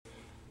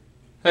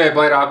Hey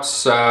Blade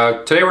Ops,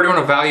 today we're doing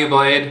a value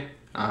blade.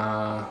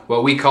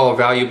 What we call a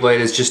value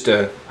blade is just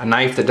a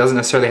knife that doesn't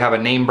necessarily have a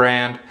name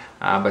brand,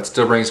 but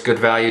still brings good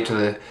value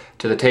to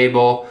the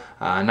table.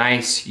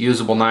 Nice,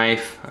 usable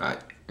knife,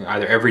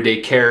 either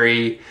everyday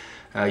carry,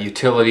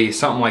 utility,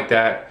 something like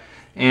that.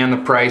 And the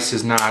price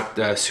is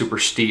not super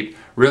steep.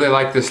 Really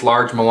like this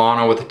large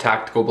Milano with a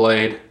tactical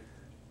blade.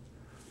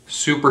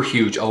 Super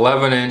huge,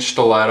 11-inch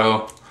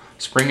stiletto,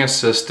 spring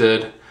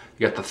assisted.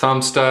 You got the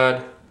thumb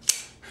stud.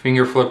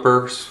 Finger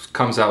flipper,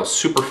 comes out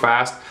super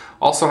fast.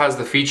 Also has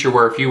the feature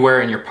where if you wear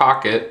it in your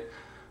pocket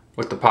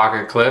with the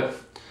pocket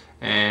clip,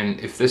 and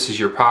if this is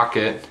your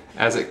pocket,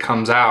 as it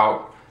comes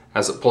out,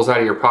 as it pulls out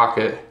of your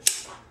pocket,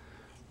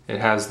 it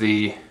has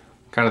the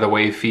kind of the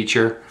wave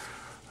feature.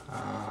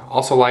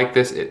 Also like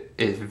this, it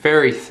is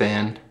very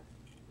thin.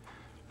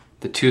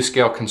 The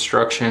 2-scale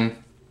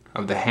construction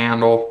of the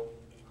handle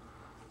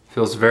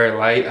feels very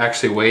light. I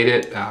actually weighed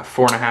it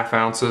 4.5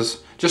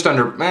 ounces. Just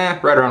under,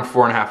 right around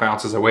 4.5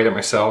 ounces. I weighed it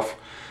myself.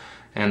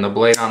 And the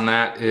blade on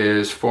that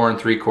is 4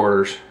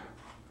 3/4.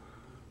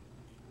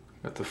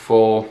 Got the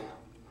full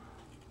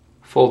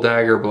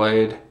dagger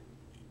blade.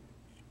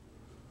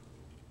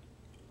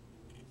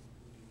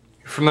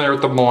 You're familiar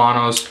with the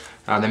Milanos.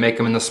 They make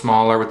them in the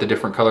smaller with the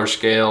different color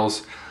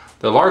scales.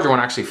 The larger one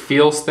actually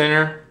feels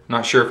thinner. I'm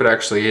not sure if it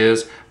actually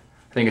is.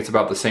 I think it's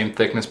about the same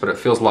thickness, but it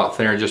feels a lot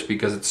thinner just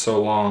because it's so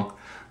long.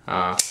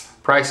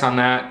 Price on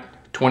that,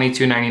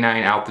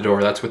 $22.99 out the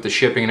door. That's with the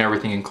shipping and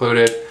everything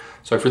included.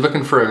 So if you're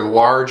looking for a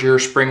larger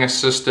spring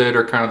assisted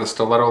or kind of the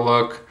stiletto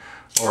look,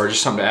 or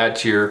just something to add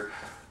to your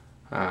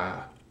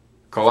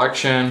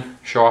collection,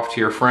 show off to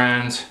your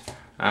friends,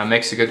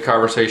 makes a good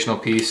conversational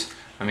piece.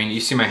 I mean,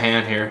 you see my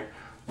hand here.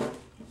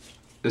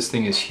 This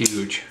thing is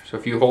huge. So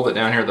if you hold it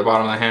down here at the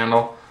bottom of the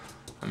handle,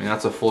 I mean,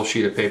 that's a full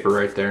sheet of paper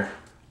right there.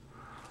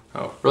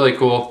 Oh, really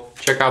cool.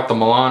 Check out the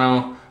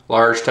Milano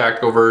large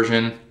tactical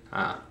version.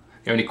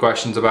 If you have any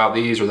questions about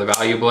these or the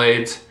value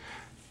blades,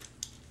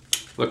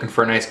 looking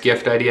for a nice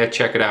gift idea,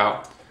 check it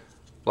out.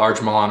 Large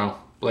Milano,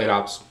 Blade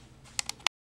Ops.